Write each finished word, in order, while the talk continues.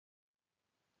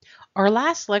Our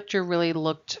last lecture really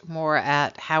looked more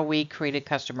at how we created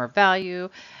customer value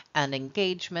and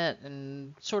engagement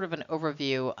and sort of an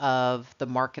overview of the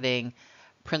marketing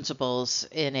principles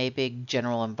in a big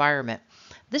general environment.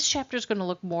 This chapter is going to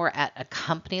look more at a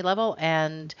company level,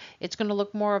 and it's going to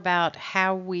look more about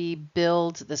how we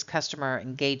build this customer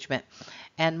engagement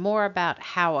and more about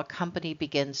how a company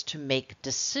begins to make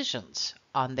decisions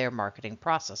on their marketing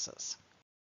processes.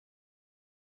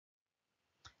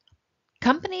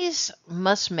 Companies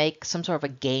must make some sort of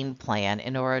a game plan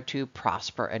in order to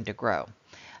prosper and to grow.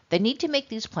 They need to make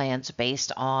these plans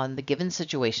based on the given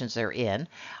situations they're in,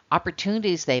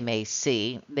 opportunities they may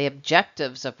see, the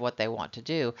objectives of what they want to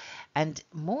do, and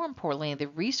more importantly, the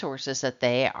resources that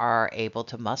they are able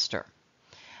to muster.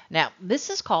 Now, this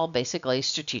is called basically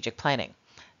strategic planning.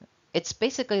 It's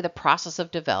basically the process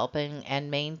of developing and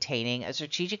maintaining a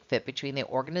strategic fit between the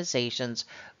organization's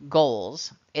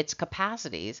goals, its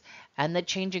capacities, and the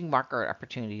changing market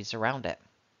opportunities around it.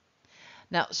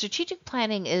 Now, strategic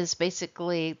planning is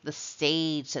basically the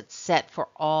stage that's set for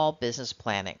all business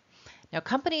planning. Now,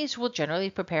 companies will generally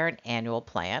prepare an annual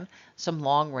plan, some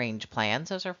long range plans,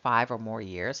 those are 5 or more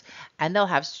years, and they'll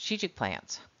have strategic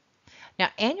plans. Now,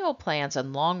 annual plans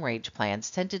and long range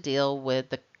plans tend to deal with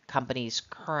the company's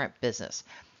current business.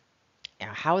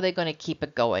 Now, how are they going to keep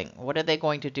it going? What are they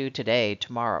going to do today,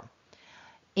 tomorrow?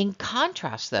 In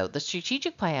contrast, though, the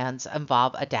strategic plans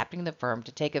involve adapting the firm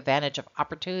to take advantage of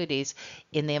opportunities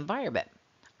in the environment,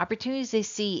 opportunities they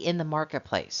see in the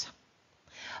marketplace.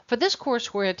 For this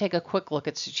course, we're going to take a quick look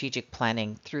at strategic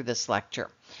planning through this lecture,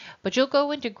 but you'll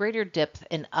go into greater depth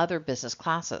in other business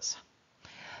classes.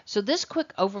 So, this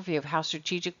quick overview of how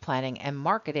strategic planning and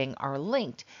marketing are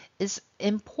linked is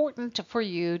important for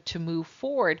you to move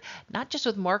forward, not just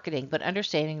with marketing, but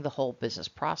understanding the whole business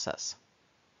process.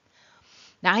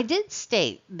 Now, I did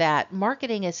state that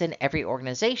marketing is in every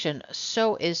organization,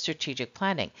 so is strategic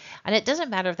planning. And it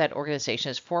doesn't matter if that organization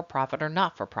is for profit or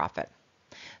not for profit.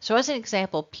 So, as an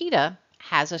example, PETA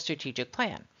has a strategic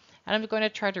plan. And I'm going to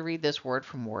try to read this word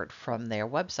from their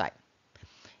website.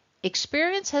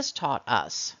 Experience has taught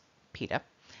us, PETA,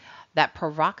 that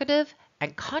provocative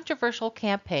and controversial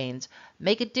campaigns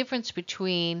make a difference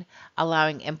between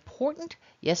allowing important,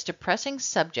 yes, depressing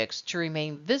subjects to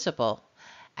remain visible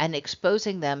and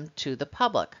exposing them to the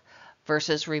public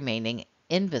versus remaining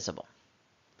invisible.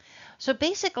 So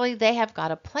basically, they have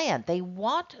got a plan. They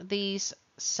want these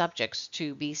subjects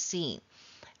to be seen,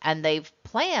 and they've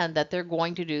planned that they're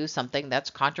going to do something that's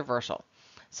controversial,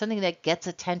 something that gets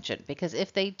attention, because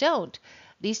if they don't,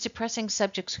 these depressing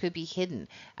subjects could be hidden.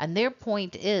 And their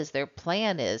point is, their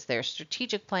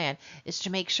strategic plan is to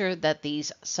make sure that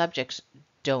these subjects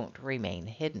don't remain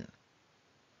hidden.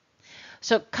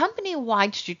 So, company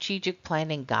wide strategic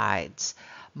planning guides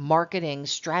marketing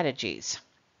strategies,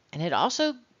 and it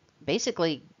also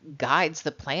basically guides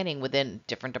the planning within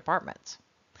different departments.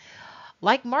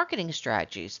 Like marketing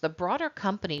strategies, the broader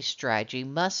company strategy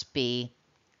must be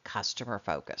customer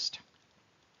focused.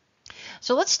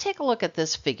 So, let's take a look at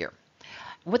this figure.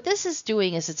 What this is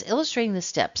doing is it's illustrating the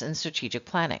steps in strategic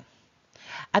planning.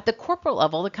 At the corporate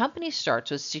level, the company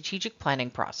starts with strategic planning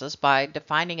process by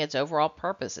defining its overall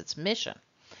purpose, its mission.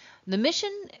 The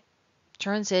mission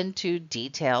turns into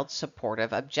detailed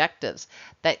supportive objectives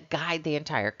that guide the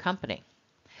entire company.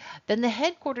 Then the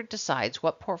headquarters decides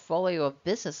what portfolio of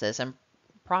businesses and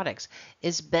products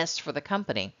is best for the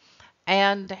company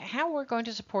and how we're going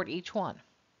to support each one.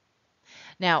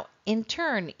 Now, in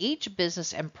turn, each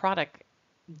business and product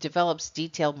develops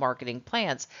detailed marketing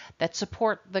plans that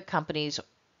support the company's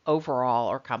overall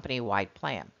or company wide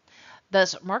plan.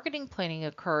 Thus, marketing planning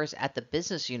occurs at the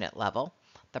business unit level,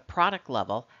 the product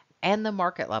level, and the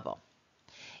market level.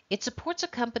 It supports a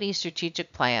company's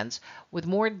strategic plans with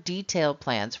more detailed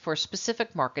plans for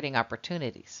specific marketing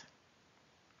opportunities.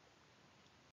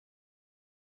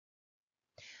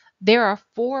 There are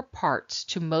 4 parts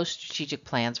to most strategic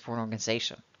plans for an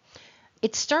organization.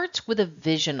 It starts with a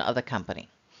vision of the company.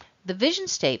 The vision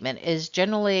statement is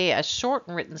generally a short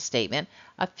and written statement,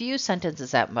 a few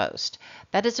sentences at most,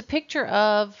 that is a picture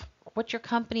of what your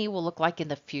company will look like in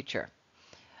the future.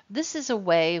 This is a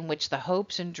way in which the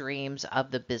hopes and dreams of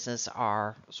the business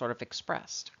are sort of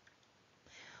expressed.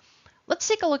 Let's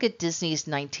take a look at Disney's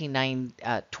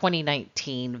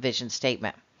 2019 vision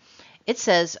statement. It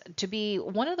says to be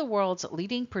one of the world's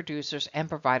leading producers and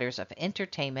providers of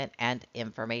entertainment and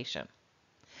information.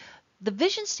 The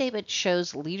vision statement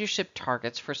shows leadership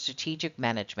targets for strategic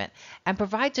management and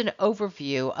provides an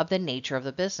overview of the nature of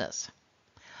the business.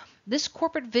 This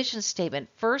corporate vision statement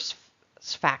first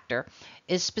factor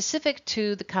is specific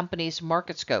to the company's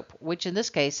market scope, which in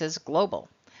this case is global.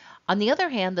 On the other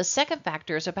hand, the second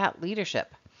factor is about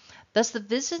leadership. Thus, the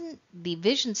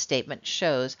vision statement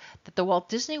shows that the Walt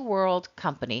Disney World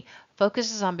Company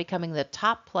focuses on becoming the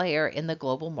top player in the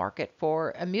global market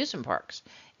for amusement parks,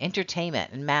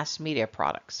 entertainment, and mass media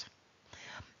products.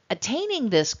 Attaining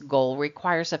this goal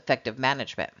requires effective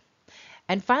management.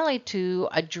 And finally, to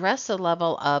address the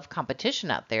level of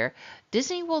competition out there,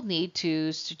 Disney will need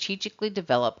to strategically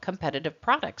develop competitive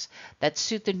products that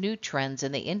suit the new trends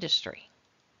in the industry.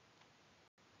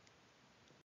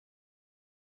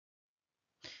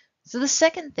 So the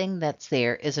second thing that's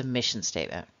there is a mission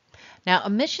statement. Now, a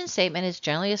mission statement is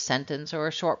generally a sentence or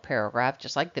a short paragraph,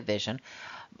 just like the vision.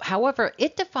 However,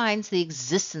 it defines the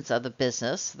existence of the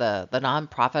business, the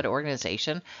nonprofit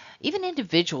organization. Even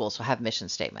individuals will have mission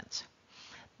statements.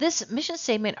 This mission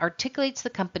statement articulates the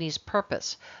company's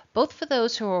purpose, both for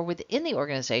those who are within the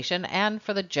organization and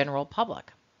for the general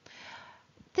public.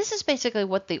 This is basically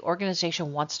what the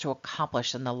organization wants to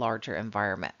accomplish in the larger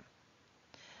environment.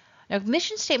 Now,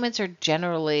 mission statements are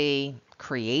generally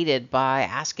created by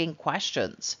asking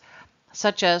questions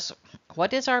such as,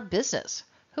 what is our business?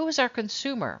 Who is our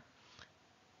consumer?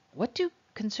 What do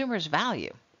consumers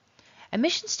value? And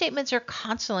mission statements are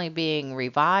constantly being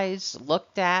revised,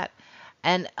 looked at,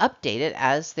 and updated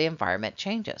as the environment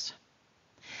changes.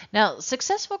 Now,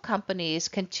 successful companies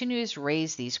continue to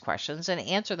raise these questions and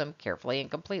answer them carefully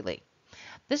and completely.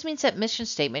 This means that mission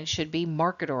statements should be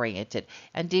market oriented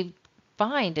and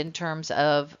defined in terms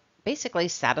of basically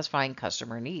satisfying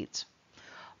customer needs.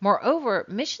 Moreover,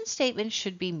 mission statements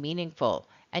should be meaningful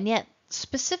and yet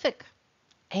specific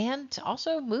and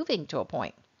also moving to a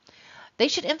point. They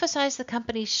should emphasize the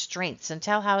company's strengths and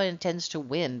tell how it intends to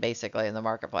win basically in the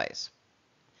marketplace.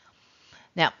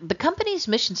 Now, the company's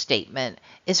mission statement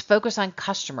is focused on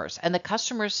customers and the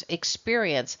customer's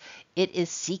experience it is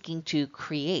seeking to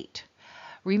create.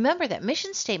 Remember that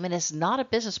mission statement is not a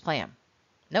business plan.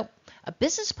 Nope. A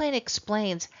business plan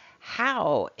explains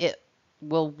how it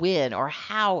will win or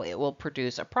how it will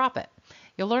produce a profit.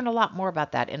 You'll learn a lot more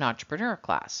about that in entrepreneur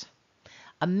class.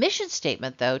 A mission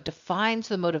statement, though, defines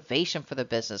the motivation for the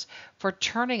business for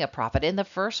turning a profit in the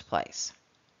first place.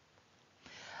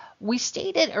 We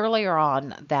stated earlier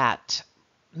on that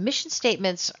mission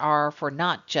statements are for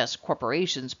not just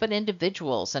corporations, but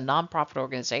individuals and nonprofit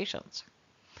organizations.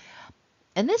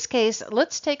 In this case,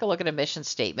 let's take a look at a mission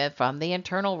statement from the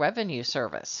Internal Revenue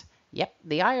Service. Yep,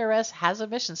 the IRS has a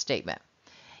mission statement.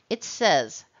 It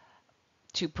says,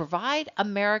 to provide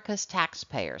America's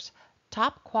taxpayers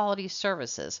top quality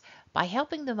services by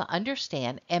helping them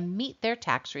understand and meet their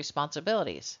tax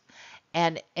responsibilities,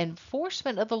 and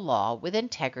enforcement of the law with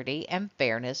integrity and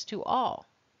fairness to all.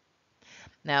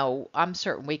 Now, I'm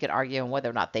certain we could argue on whether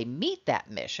or not they meet that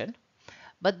mission,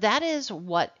 but that is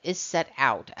what is set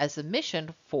out as the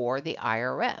mission for the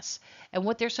IRS and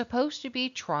what they're supposed to be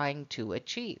trying to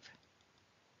achieve.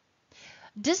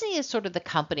 Disney is sort of the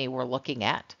company we're looking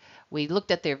at. We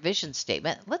looked at their vision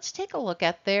statement. Let's take a look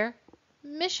at their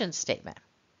mission statement.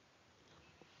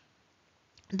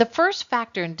 The first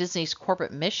factor in Disney's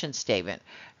corporate mission statement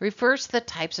refers to the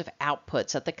types of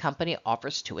outputs that the company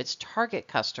offers to its target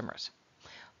customers.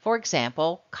 For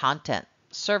example, content,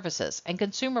 services, and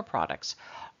consumer products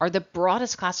are the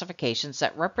broadest classifications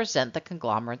that represent the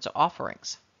conglomerate's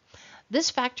offerings. This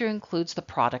factor includes the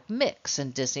product mix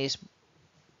in Disney's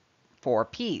 4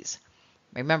 Ps.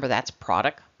 Remember, that's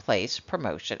product, place,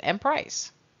 promotion, and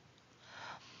price.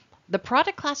 The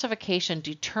product classification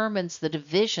determines the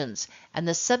divisions and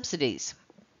the subsidies,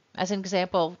 as an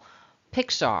example,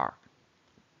 Pixar,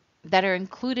 that are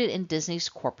included in Disney's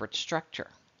corporate structure.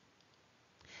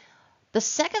 The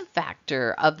second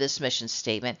factor of this mission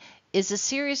statement is a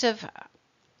series of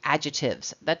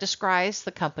adjectives that describes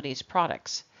the company's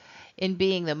products in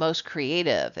being the most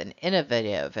creative and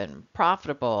innovative and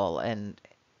profitable and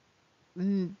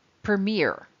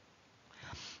premier.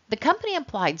 The company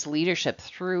implies leadership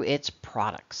through its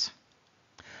products.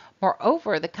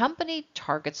 Moreover, the company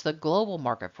targets the global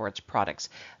market for its products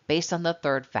based on the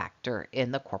third factor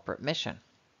in the corporate mission.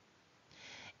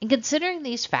 In considering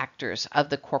these factors of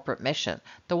the corporate mission,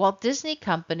 the Walt Disney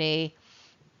Company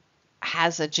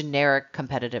has a generic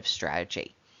competitive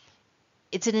strategy.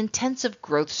 It's an intensive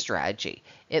growth strategy.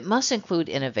 It must include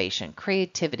innovation,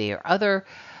 creativity, or other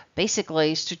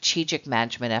basically strategic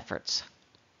management efforts.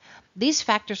 These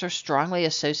factors are strongly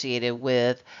associated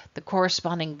with the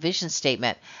corresponding vision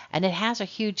statement, and it has a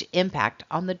huge impact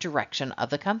on the direction of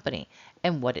the company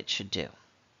and what it should do.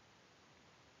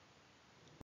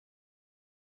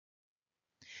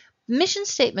 Mission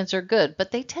statements are good,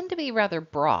 but they tend to be rather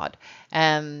broad,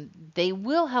 and they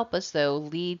will help us, though,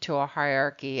 lead to a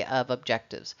hierarchy of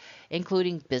objectives,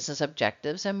 including business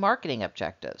objectives and marketing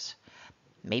objectives,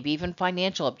 maybe even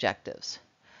financial objectives.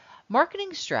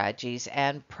 Marketing strategies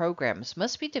and programs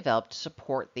must be developed to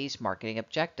support these marketing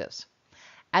objectives.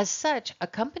 As such, a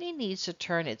company needs to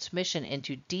turn its mission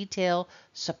into detailed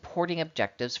supporting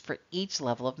objectives for each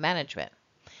level of management.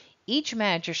 Each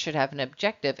manager should have an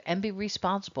objective and be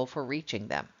responsible for reaching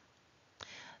them.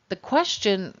 The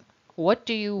question, what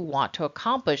do you want to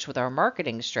accomplish with our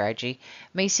marketing strategy,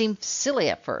 may seem silly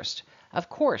at first. Of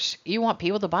course, you want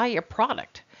people to buy your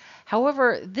product.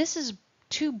 However, this is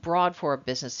too broad for a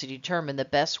business to determine the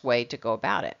best way to go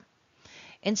about it.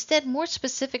 Instead, more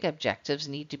specific objectives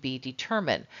need to be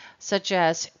determined, such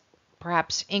as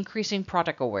perhaps increasing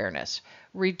product awareness,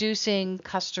 reducing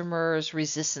customers'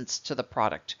 resistance to the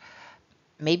product,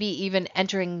 maybe even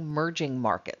entering emerging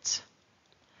markets.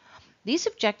 These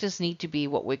objectives need to be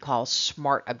what we call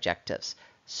SMART objectives: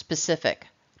 specific,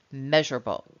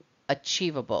 measurable,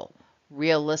 achievable,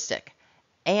 realistic,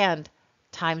 and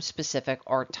time specific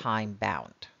or time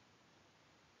bound.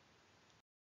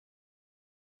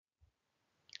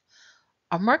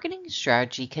 Our marketing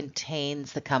strategy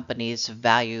contains the company's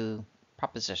value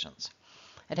propositions.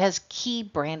 It has key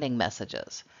branding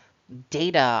messages,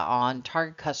 data on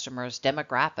target customers'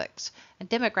 demographics. And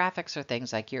demographics are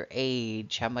things like your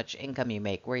age, how much income you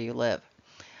make, where you live.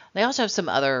 They also have some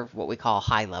other what we call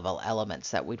high level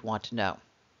elements that we'd want to know.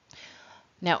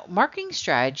 Now, marketing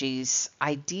strategies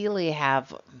ideally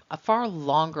have a far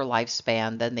longer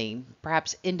lifespan than the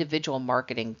perhaps individual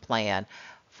marketing plan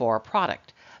for a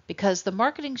product, because the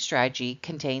marketing strategy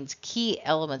contains key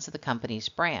elements of the company's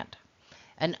brand.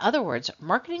 In other words,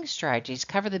 marketing strategies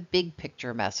cover the big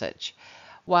picture message,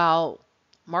 while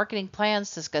marketing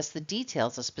plans discuss the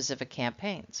details of specific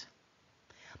campaigns.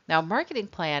 Now, a marketing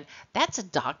plan, that's a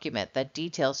document that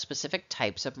details specific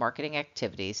types of marketing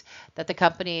activities that the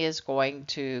company is going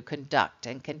to conduct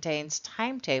and contains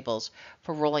timetables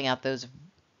for rolling out those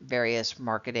various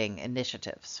marketing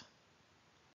initiatives.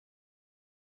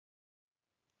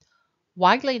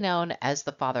 Widely known as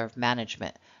the father of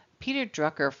management, Peter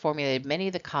Drucker formulated many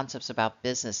of the concepts about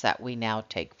business that we now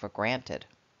take for granted.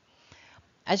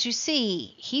 As you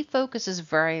see, he focuses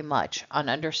very much on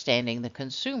understanding the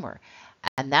consumer,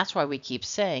 and that's why we keep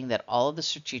saying that all of the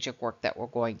strategic work that we're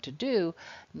going to do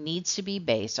needs to be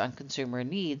based on consumer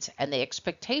needs and the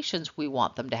expectations we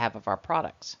want them to have of our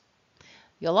products.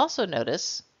 You'll also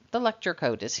notice the lecture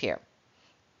code is here.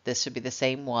 This would be the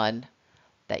same one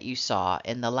that you saw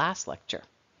in the last lecture.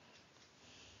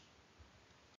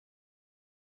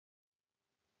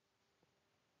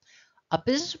 A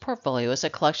business portfolio is a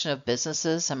collection of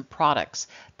businesses and products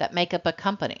that make up a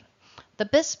company. The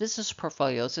best business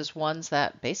portfolios is ones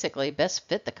that basically best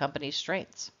fit the company's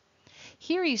strengths.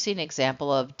 Here you see an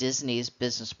example of Disney's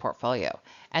business portfolio,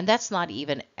 and that's not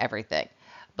even everything,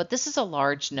 but this is a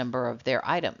large number of their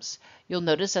items. You'll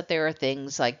notice that there are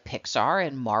things like Pixar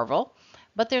and Marvel,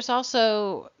 but there's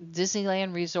also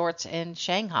Disneyland resorts in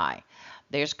Shanghai.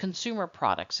 There's consumer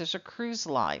products, there's a cruise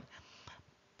line.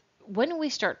 When we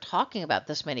start talking about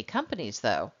this many companies,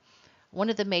 though, one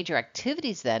of the major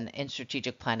activities then in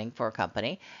strategic planning for a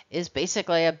company is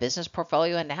basically a business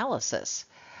portfolio analysis.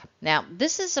 Now,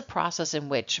 this is a process in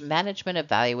which management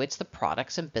evaluates the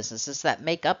products and businesses that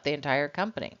make up the entire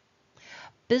company.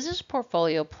 Business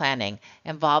portfolio planning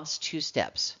involves two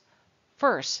steps.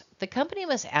 First, the company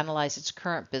must analyze its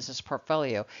current business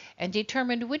portfolio and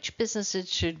determine which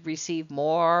businesses should receive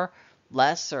more,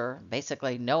 less, or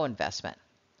basically no investment.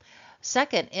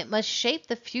 Second, it must shape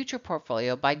the future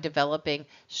portfolio by developing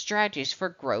strategies for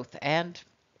growth and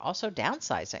also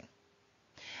downsizing.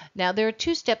 Now, there are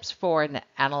two steps for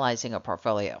analyzing a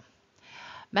portfolio.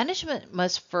 Management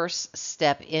must first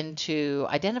step into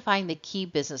identifying the key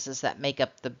businesses that make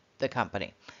up the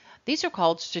company. These are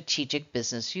called strategic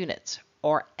business units,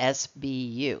 or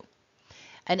SBU.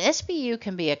 An SBU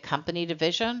can be a company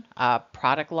division, a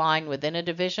product line within a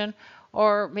division,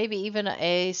 or maybe even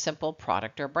a simple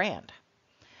product or brand.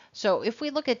 So if we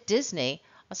look at Disney,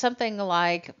 something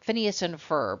like Phineas and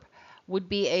Ferb would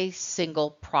be a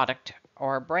single product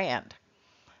or brand.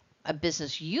 A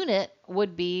business unit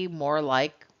would be more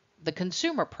like the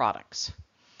consumer products,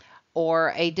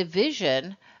 or a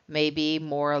division may be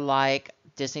more like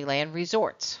Disneyland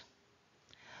Resorts.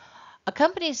 A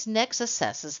company next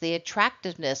assesses the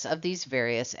attractiveness of these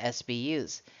various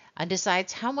SBUs and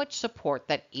decides how much support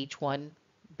that each one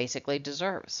basically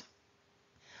deserves.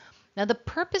 Now, the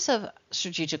purpose of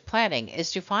strategic planning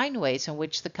is to find ways in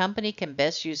which the company can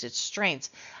best use its strengths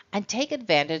and take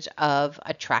advantage of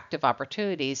attractive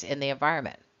opportunities in the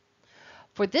environment.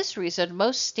 For this reason,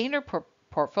 most standard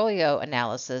portfolio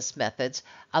analysis methods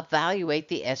evaluate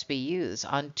the SBUs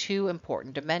on two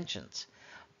important dimensions.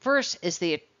 First is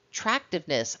the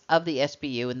attractiveness of the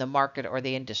SBU in the market or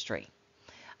the industry.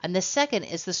 And the second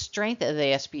is the strength of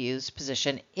the SBU's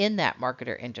position in that market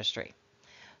or industry.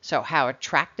 So, how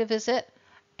attractive is it?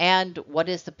 And what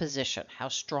is the position? How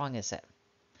strong is it?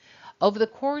 Over the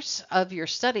course of your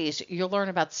studies, you'll learn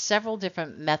about several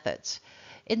different methods.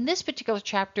 In this particular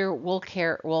chapter,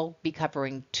 we'll be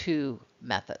covering two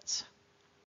methods.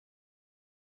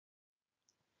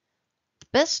 The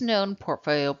best known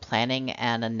portfolio planning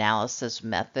and analysis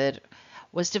method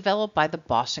was developed by the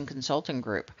Boston Consulting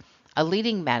Group, a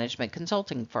leading management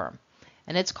consulting firm,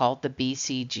 and it's called the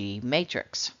BCG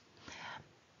matrix.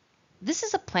 This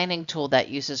is a planning tool that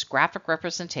uses graphic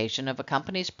representation of a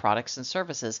company's products and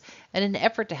services in an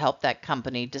effort to help that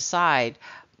company decide,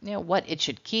 what it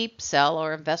should keep, sell,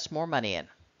 or invest more money in.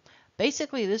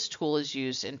 Basically, this tool is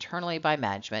used internally by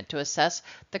management to assess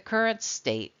the current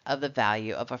state of the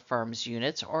value of a firm's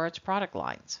units or its product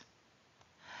lines.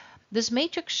 This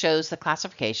matrix shows the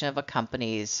classification of a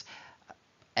company's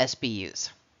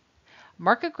SBUs.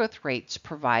 Market growth rates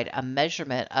provide a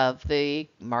measurement of the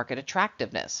market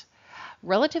attractiveness.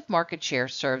 Relative market share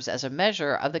serves as a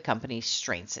measure of the company's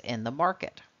strengths in the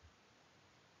market.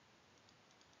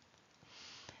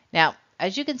 Now,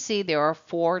 as you can see, there are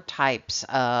four types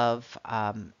of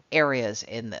areas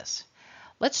in this.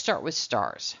 Let's start with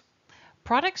stars.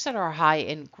 Products that are high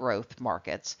in growth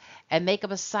markets and make up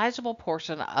a sizable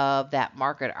portion of that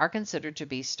market are considered to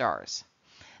be stars.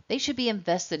 They should be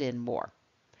invested in more.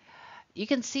 You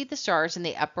can see the stars in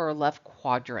the upper left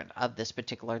quadrant of this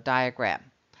particular diagram.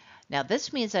 Now,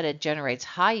 this means that it generates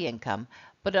high income,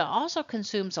 but it also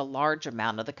consumes a large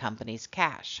amount of the company's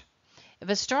cash. If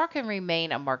a star can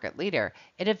remain a market leader,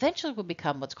 it eventually will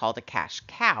become what's called a cash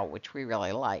cow, which we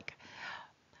really like.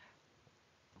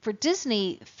 For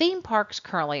Disney, theme parks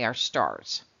currently are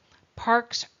stars.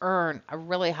 Parks earn a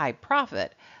really high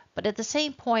profit, but at the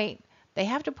same point, they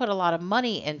have to put a lot of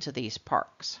money into these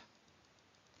parks.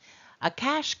 A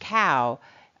cash cow,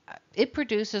 it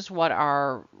produces what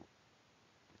are,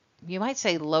 you might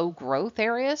say, low growth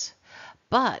areas,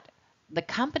 but the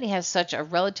company has such a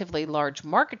relatively large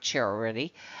market share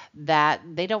already that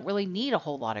they don't really need a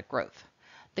whole lot of growth.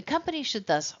 The company should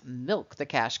thus milk the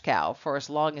cash cow for as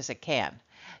long as it can.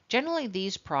 Generally,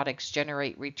 these products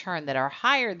generate return that are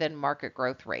higher than market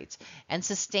growth rates and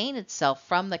sustain itself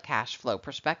from the cash flow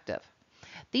perspective.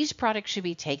 These products should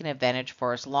be taken advantage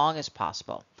for as long as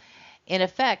possible. In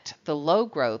effect, the low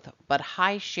growth but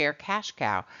high share cash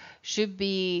cow should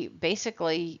be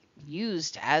basically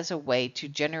used as a way to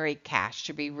generate cash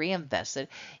to be reinvested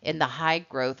in the high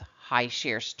growth, high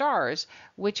share stars,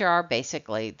 which are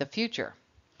basically the future.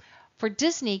 For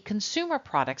Disney, consumer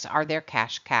products are their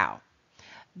cash cow.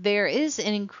 There is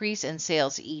an increase in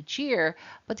sales each year,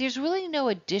 but there's really no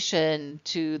addition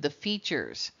to the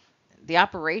features, the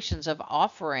operations of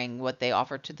offering what they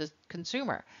offer to the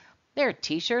consumer. There are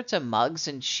t-shirts and mugs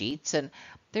and sheets, and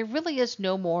there really is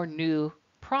no more new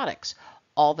products.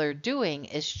 All they're doing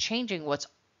is changing what's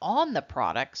on the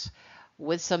products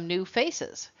with some new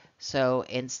faces. So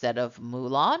instead of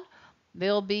Mulan,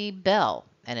 there'll be Belle.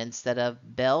 And instead of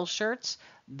Belle shirts,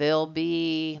 there'll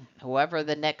be whoever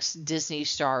the next Disney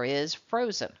star is,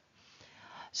 Frozen.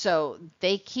 So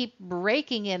they keep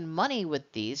raking in money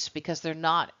with these because they're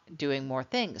not doing more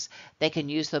things. They can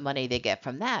use the money they get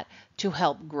from that to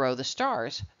help grow the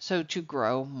stars, so to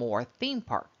grow more theme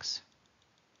parks.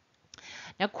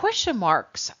 Now, question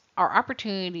marks are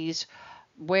opportunities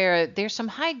where there's some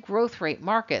high growth rate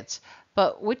markets,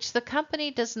 but which the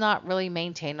company does not really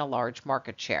maintain a large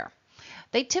market share.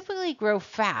 They typically grow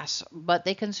fast, but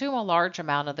they consume a large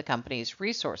amount of the company's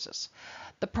resources.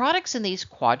 The products in these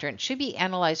quadrants should be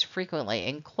analyzed frequently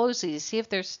and closely to see if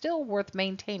they're still worth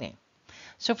maintaining.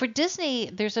 So for Disney,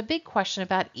 there's a big question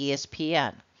about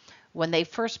ESPN. When they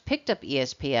first picked up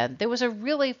ESPN, there was a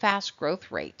really fast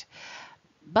growth rate.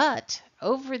 But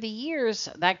over the years,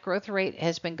 that growth rate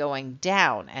has been going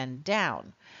down and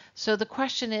down. So the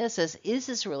question is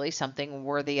this really something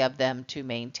worthy of them to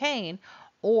maintain,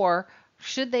 or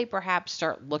should they perhaps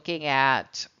start looking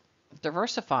at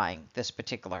diversifying this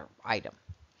particular item?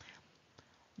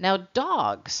 Now,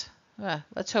 dogs,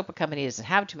 let's hope a company doesn't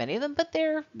have too many of them, but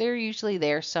they're usually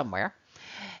there somewhere.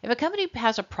 If a company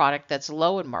has a product that's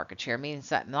low in market share, means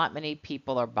that not many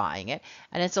people are buying it,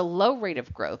 and it's a low rate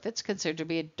of growth, it's considered to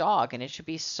be a dog, and it should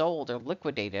be sold or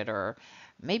liquidated or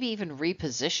maybe even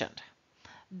repositioned.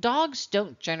 Dogs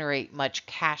don't generate much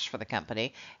cash for the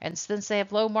company, and since they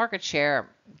have low market share,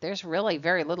 there's really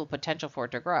very little potential for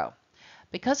it to grow.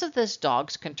 Because of this,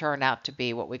 dogs can turn out to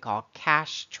be what we call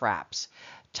cash traps,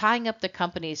 tying up the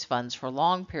company's funds for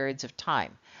long periods of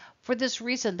time. For this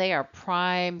reason, they are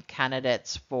prime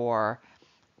candidates for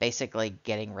basically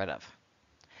getting rid of.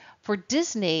 For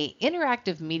Disney,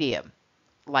 interactive media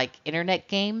like internet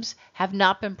games have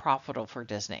not been profitable for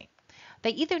Disney.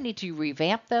 They either need to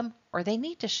revamp them or they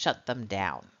need to shut them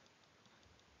down.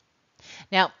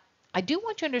 Now, I do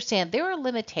want you to understand there are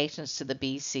limitations to the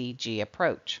BCG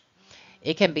approach.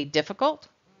 It can be difficult,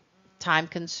 time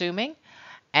consuming,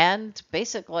 and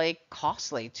basically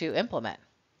costly to implement.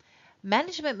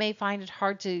 Management may find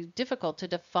it difficult to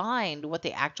define what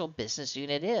the actual business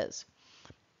unit is.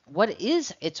 What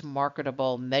is its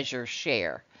marketable measure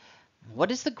share? What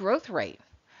is the growth rate?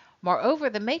 Moreover,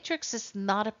 the matrix is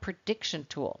not a prediction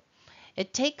tool.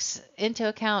 It takes into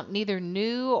account neither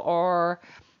new or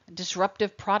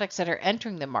disruptive products that are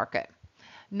entering the market,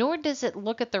 nor does it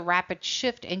look at the rapid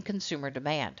shift in consumer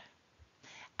demand.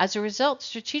 As a result,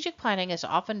 strategic planning is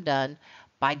often done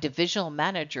by divisional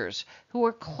managers who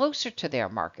are closer to their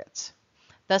markets.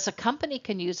 Thus, a company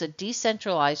can use a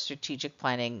decentralized strategic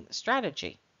planning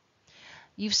strategy.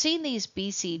 You've seen these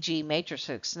BCG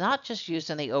matrices not just used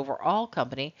in the overall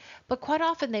company, but quite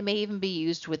often they may even be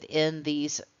used within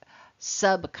these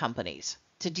sub companies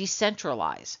to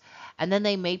decentralize, and then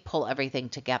they may pull everything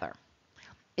together.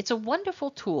 It's a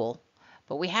wonderful tool,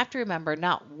 but we have to remember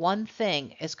not one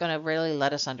thing is going to really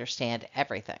let us understand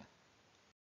everything.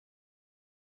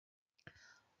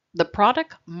 The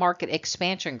product market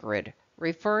expansion grid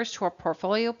refers to a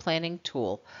portfolio planning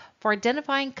tool for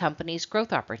identifying companies'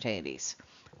 growth opportunities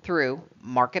through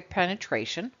market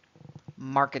penetration,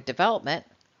 market development,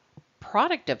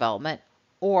 product development,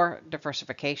 or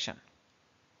diversification.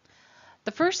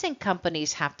 The first thing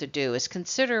companies have to do is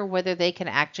consider whether they can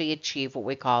actually achieve what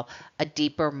we call a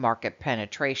deeper market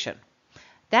penetration.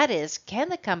 That is, can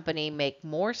the company make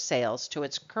more sales to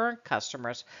its current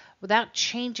customers without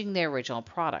changing their original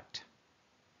product?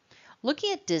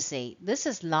 Looking at Disney, this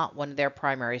is not one of their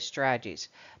primary strategies,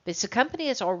 because the company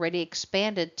has already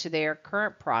expanded to their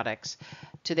current products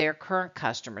to their current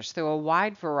customers through a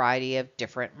wide variety of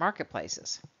different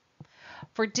marketplaces.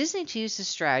 For Disney to use this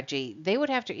strategy, they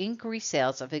would have to increase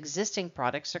sales of existing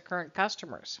products to current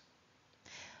customers.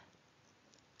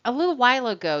 A little while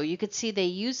ago, you could see they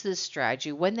used this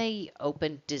strategy when they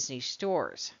opened Disney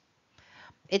stores.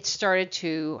 It started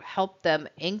to help them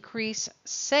increase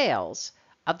sales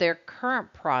of their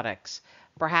current products,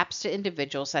 perhaps to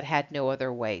individuals that had no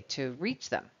other way to reach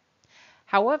them.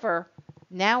 However,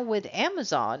 now with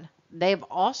Amazon, they've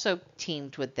also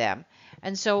teamed with them,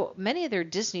 and so many of their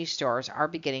Disney stores are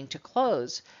beginning to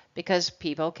close because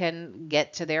people can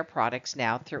get to their products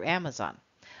now through Amazon.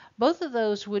 Both of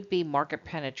those would be market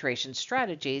penetration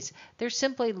strategies. They're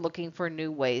simply looking for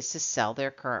new ways to sell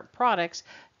their current products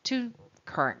to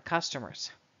current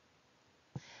customers.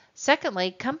 Secondly,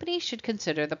 companies should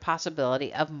consider the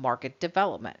possibility of market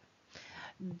development.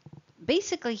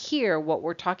 Basically, here, what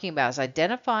we're talking about is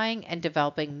identifying and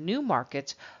developing new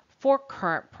markets for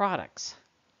current products.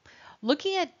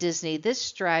 Looking at Disney, this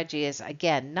strategy is,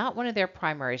 again, not one of their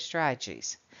primary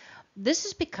strategies. This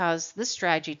is because this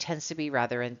strategy tends to be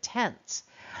rather intense.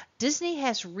 Disney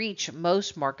has reached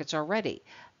most markets already.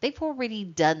 They've already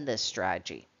done this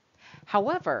strategy.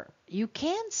 However, you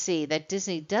can see that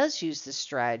Disney does use this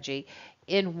strategy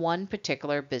in one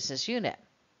particular business unit.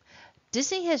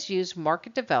 Disney has used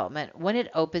market development when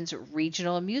it opens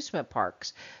regional amusement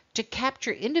parks to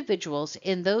capture individuals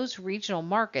in those regional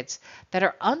markets that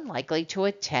are unlikely to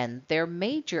attend their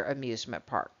major amusement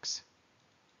parks.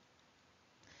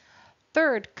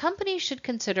 Third, companies should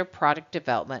consider product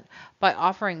development by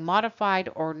offering modified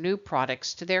or new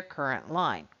products to their current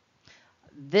line.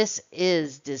 This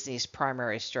is Disney's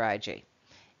primary strategy.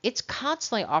 It's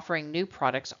constantly offering new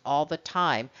products all the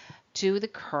time to the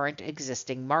current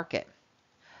existing market.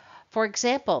 For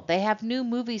example, they have new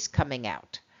movies coming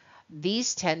out.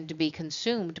 These tend to be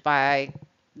consumed by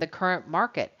the current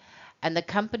market, and the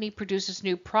company produces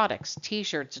new products,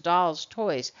 t-shirts, dolls,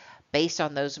 toys, based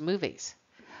on those movies.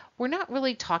 We're not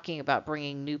really talking about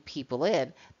bringing new people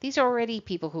in. These are already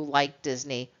people who like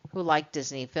Disney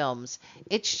films.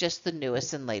 It's just the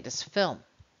newest and latest film.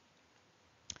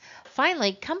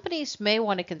 Finally, companies may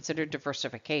want to consider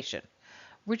diversification,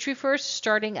 which refers to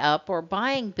starting up or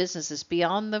buying businesses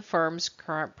beyond the firm's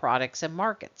current products and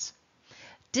markets.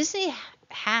 Disney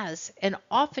has and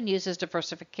often uses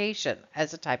diversification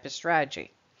as a type of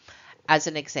strategy. As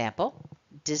an example,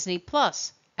 Disney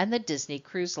Plus and the Disney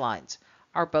Cruise Lines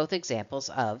are both examples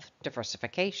of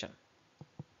diversification.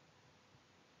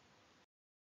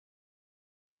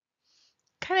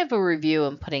 Kind of a review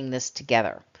in putting this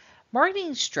together.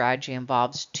 Marketing strategy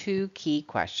involves two key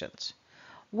questions.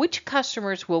 Which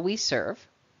customers will we serve?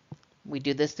 We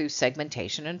do this through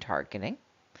segmentation and targeting.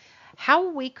 How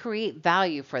will we create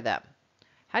value for them?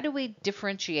 How do we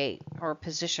differentiate or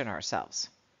position ourselves?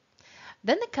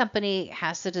 Then the company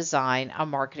has to design a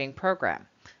marketing program.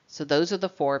 So those are the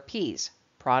 4 Ps: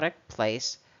 product,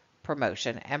 place,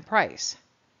 promotion, and price.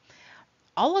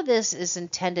 All of this is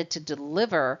intended to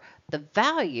deliver the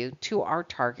value to our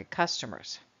target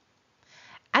customers.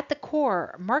 At the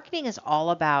core, marketing is all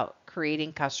about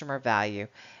creating customer value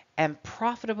and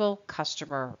profitable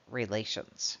customer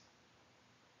relations.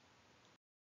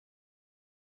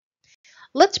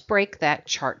 Let's break that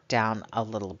chart down a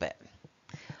little bit.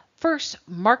 First,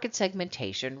 market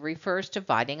segmentation refers to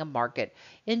dividing a market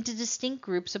into distinct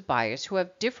groups of buyers who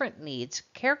have different needs,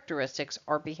 characteristics,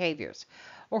 or behaviors,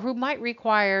 or who might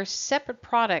require separate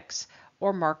products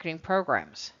or marketing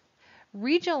programs.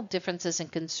 Regional differences in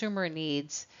consumer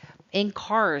needs in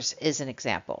cars is an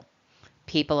example.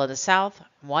 People in the South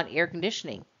want air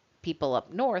conditioning. People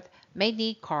up north may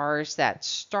need cars that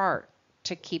start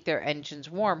to keep their engines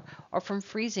warm or from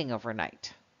freezing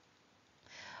overnight.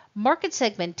 Market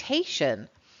segmentation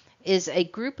is a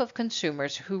group of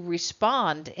consumers who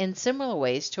respond in similar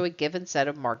ways to a given set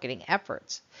of marketing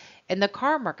efforts. In the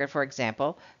car market, for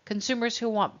example, consumers who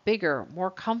want bigger,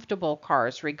 more comfortable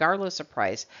cars regardless of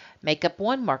price make up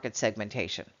one market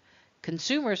segmentation.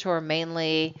 Consumers who are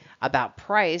mainly about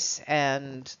price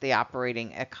and the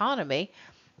operating economy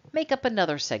make up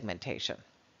another segmentation.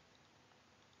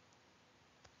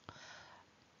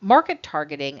 Market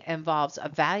targeting involves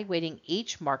evaluating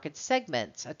each market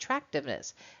segment's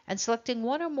attractiveness and selecting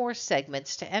one or more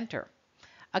segments to enter.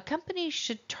 A company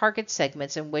should target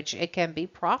segments in which it can be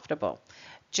profitable,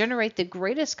 generate the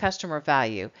greatest customer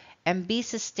value, and be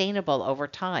sustainable over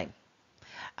time.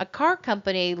 A car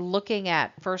company looking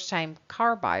at first-time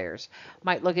car buyers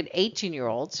might look at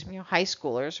 18-year-olds, high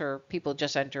schoolers or people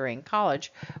just entering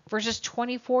college, versus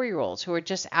 24-year-olds who are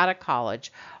just out of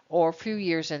college or a few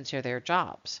years into their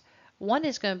jobs. One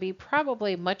is going to be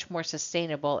probably much more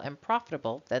sustainable and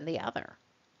profitable than the other.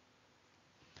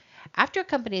 After a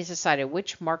company has decided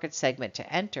which market segment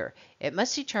to enter, it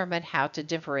must determine how to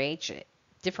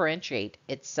differentiate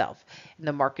itself in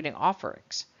the marketing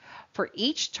offerings for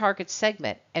each target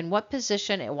segment and what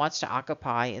position it wants to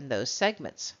occupy in those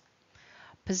segments.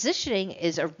 Positioning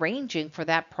is arranging for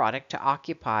that product to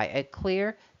occupy a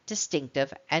clear,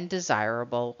 distinctive, and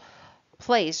desirable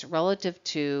place relative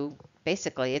to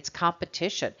basically its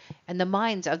competition and the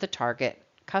minds of the target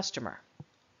customer.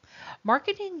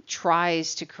 Marketing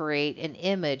tries to create an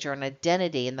image or an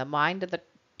identity in the mind of the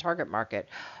target market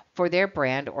for their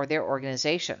brand or their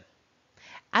organization.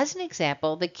 As an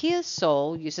example, the Kia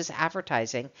Soul uses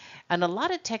advertising and a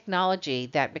lot of technology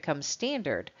that becomes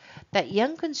standard that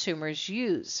young consumers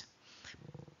use.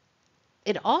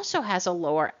 It also has a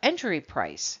lower entry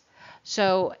price,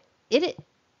 so it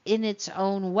in its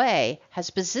own way has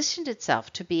positioned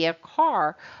itself to be a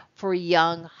car for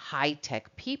young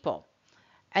high-tech people.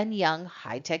 And young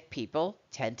high-tech people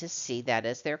tend to see that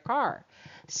as their car.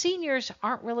 Seniors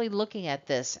aren't really looking at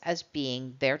this as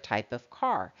being their type of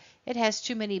car. It has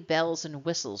too many bells and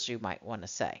whistles, you might want to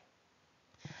say.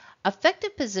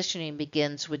 Effective positioning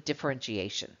begins with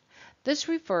differentiation. This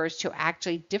refers to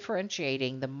actually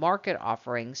differentiating the market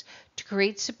offerings to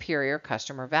create superior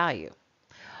customer value.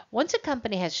 Once a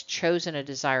company has chosen a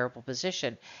desirable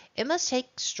position, it must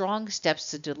take strong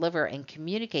steps to deliver and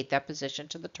communicate that position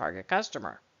to the target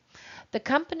customer. The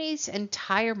company's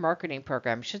entire marketing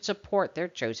program should support their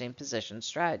chosen position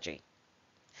strategy.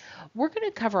 We're going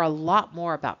to cover a lot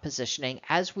more about positioning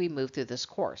as we move through this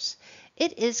course.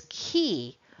 It is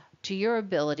key to your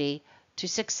ability to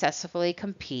successfully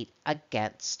compete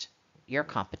against your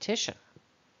competition.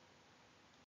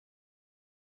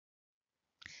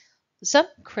 Some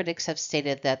critics have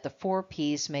stated that the 4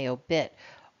 Ps may omit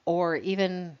or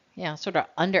even sort of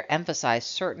underemphasize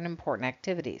certain important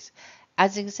activities.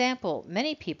 As an example,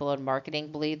 many people in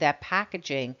marketing believe that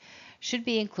packaging should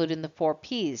be included in the 4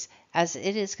 Ps as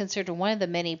it is considered one of the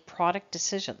many product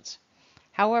decisions.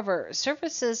 However,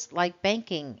 services like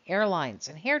banking, airlines,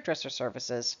 and hairdresser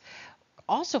services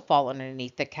also fall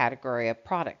underneath the category of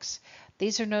products.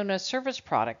 These are known as service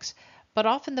products, but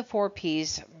often the 4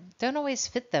 Ps don't always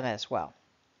fit them as well.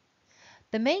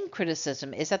 The main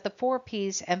criticism is that the 4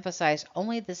 Ps emphasize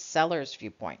only the seller's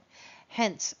viewpoint.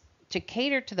 Hence, to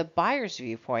cater to the buyer's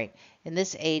viewpoint in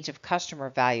this age of customer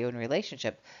value and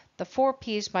relationship, The four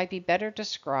P's might be better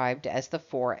described as the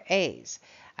four A's,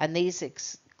 and these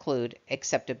include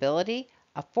acceptability,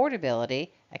 affordability,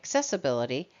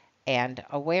 accessibility, and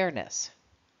awareness.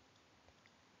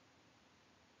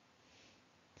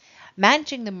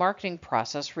 Managing the marketing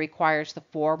process requires the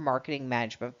four marketing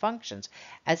management functions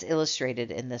as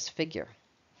illustrated in this figure.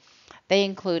 They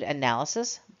include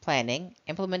analysis, planning,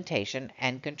 implementation,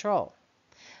 and control.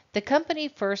 The company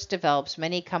first develops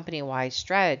many company-wide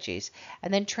strategies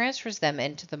and then transfers them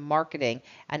into the marketing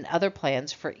and other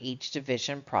plans for each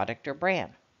division, product, or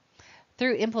brand.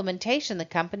 Through implementation, the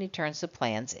company turns the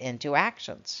plans into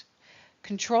actions.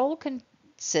 Control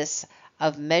consists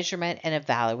of measurement and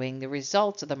evaluating the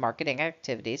results of the marketing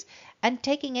activities and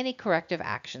taking any corrective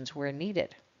actions where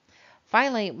needed.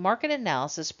 Finally, market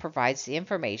analysis provides the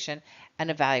information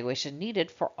and evaluation needed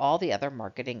for all the other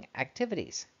marketing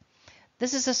activities.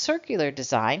 This is a circular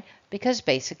design because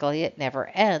basically it never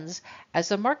ends, as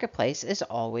the marketplace is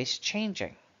always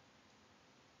changing.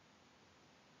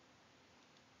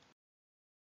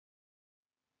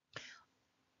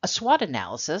 A SWOT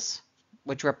analysis,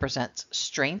 which represents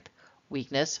strength,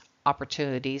 weakness,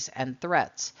 opportunities, and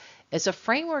threats, is a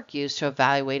framework used to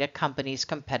evaluate a company's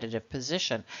competitive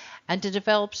position and to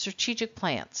develop strategic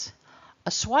plans. A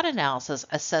SWOT analysis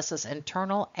assesses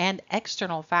internal and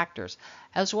external factors,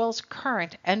 as well as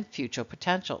current and future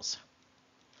potentials.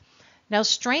 Now,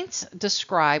 strengths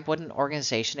describe what an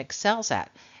organization excels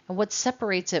at and what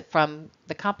separates it from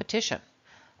the competition.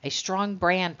 A strong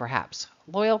brand, perhaps,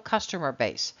 loyal customer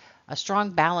base, a strong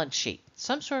balance sheet,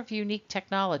 some sort of unique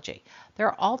technology. There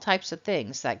are all types of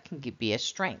things that can be a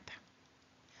strength.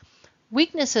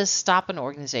 Weaknesses stop an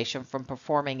organization from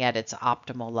performing at its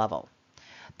optimal level.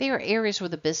 They are areas where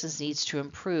the business needs to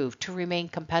improve to remain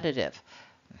competitive.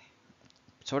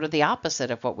 Sort of the opposite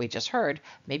of what we just heard.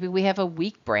 Maybe we have a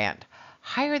weak brand,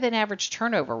 higher than average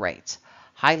turnover rates,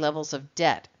 high levels of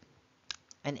debt,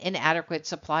 an inadequate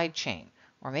supply chain,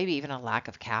 or maybe even a lack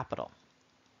of capital.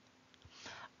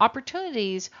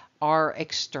 Opportunities are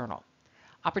external.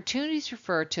 Opportunities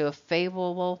refer to a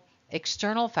favorable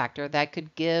external factor that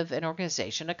could give an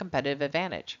organization a competitive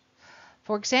advantage.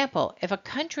 For example, if a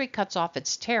country cuts off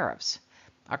its tariffs,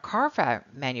 a car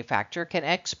manufacturer can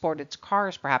export its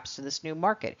cars perhaps to this new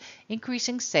market,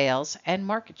 increasing sales and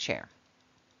market share.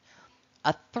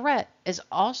 A threat is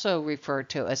also referred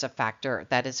to as a factor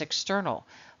that is external,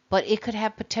 but it could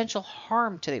have potential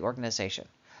harm to the organization.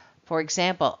 For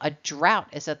example, a drought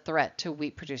is a threat to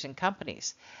wheat producing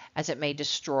companies, as it may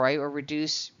destroy or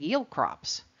reduce yield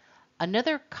crops.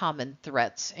 Another common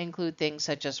threats include things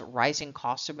such as rising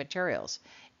costs of materials,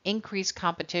 increased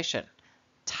competition,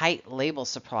 tight labor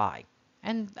supply,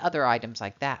 and other items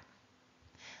like that.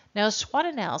 Now, SWOT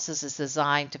analysis is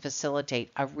designed to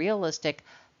facilitate a realistic,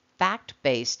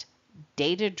 fact-based,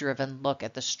 data-driven look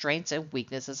at the strengths and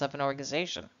weaknesses of an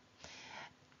organization,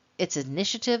 its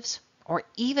initiatives, or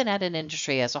even at an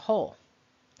industry as a whole.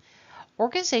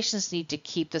 Organizations need to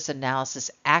keep this analysis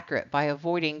accurate by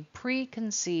avoiding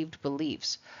preconceived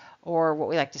beliefs, or what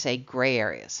we like to say, gray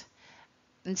areas.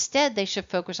 Instead, they should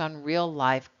focus on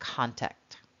real-life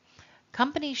context.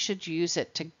 Companies should use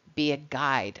it to be a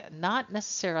guide, not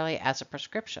necessarily as a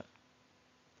prescription.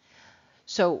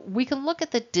 So we can look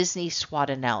at the Disney SWOT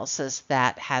analysis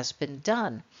that has been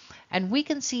done. And we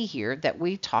can see here that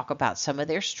we talk about some of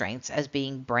their strengths as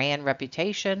being brand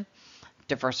reputation,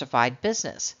 diversified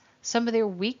business. Some of their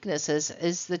weaknesses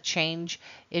is the change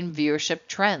in viewership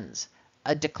trends,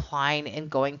 a decline in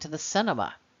going to the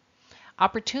cinema.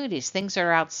 Opportunities, things that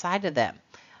are outside of them.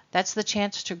 That's the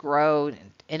chance to grow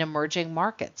in emerging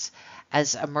markets.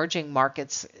 As emerging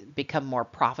markets become more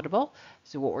profitable,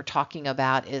 so what we're talking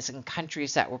about is in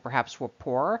countries that were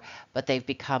poorer, but they've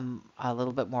become a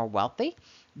little bit more wealthy.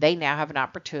 They now have an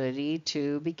opportunity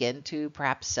to begin to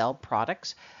perhaps sell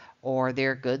products or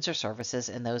their goods or services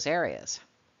in those areas.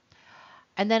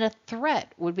 And then a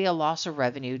threat would be a loss of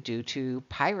revenue due to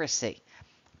piracy.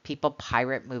 People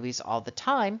pirate movies all the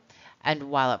time, and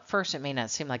while at first it may not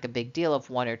seem like a big deal if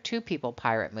one or two people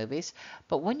pirate movies,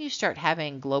 but when you start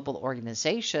having global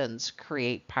organizations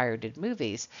create pirated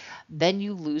movies, then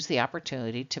you lose the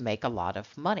opportunity to make a lot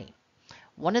of money.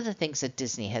 One of the things that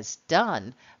Disney has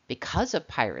done because of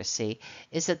piracy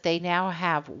is that they now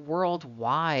have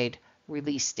worldwide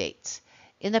release dates.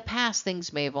 In the past,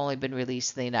 things may have only been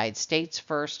released in the United States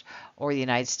first, or the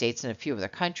United States and a few other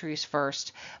countries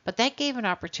first, but that gave an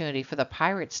opportunity for the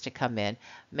pirates to come in,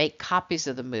 make copies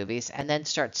of the movies, and then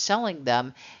start selling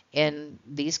them in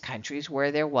these countries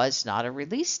where there was not a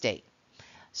release date.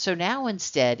 So now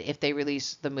instead, if they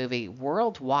release the movie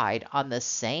worldwide on the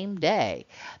same day,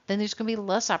 then there's going to be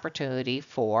less opportunity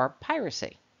for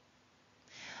piracy.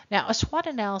 Now, a SWOT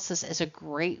analysis is a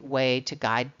great way to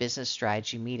guide business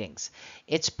strategy meetings.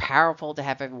 It's powerful to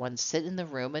have everyone sit in the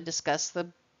room and discuss the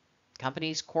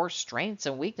company's core strengths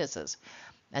and weaknesses.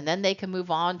 And then they can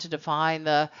move on to define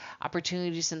the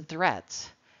opportunities and threats.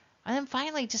 And then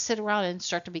finally, to sit around and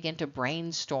start to begin to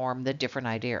brainstorm the different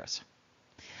ideas.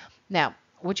 Now,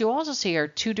 what you also see are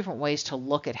two different ways to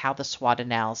look at how the SWOT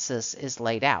analysis is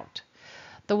laid out.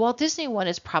 The Walt Disney one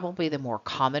is probably the more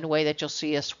common way that you'll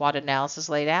see a SWOT analysis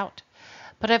laid out.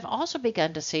 But I've also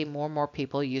begun to see more and more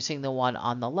people using the one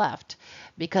on the left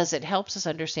because it helps us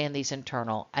understand these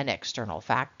internal and external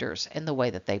factors in the way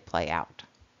that they play out.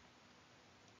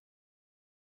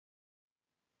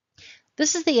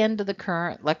 This is the end of the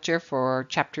current lecture for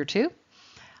Chapter 2.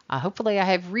 Hopefully I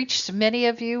have reached many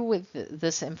of you with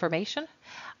this information.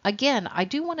 Again, I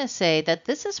do want to say that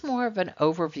this is more of an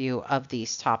overview of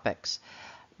these topics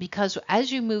because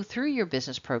as you move through your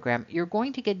business program, you're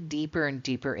going to get deeper and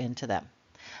deeper into them.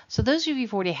 So those of you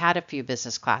who've already had a few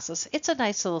business classes, it's a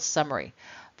nice little summary.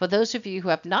 For those of you who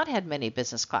have not had many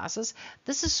business classes,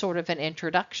 this is sort of an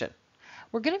introduction.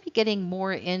 We're going to be getting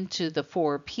more into the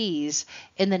 4 Ps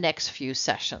in the next few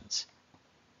sessions.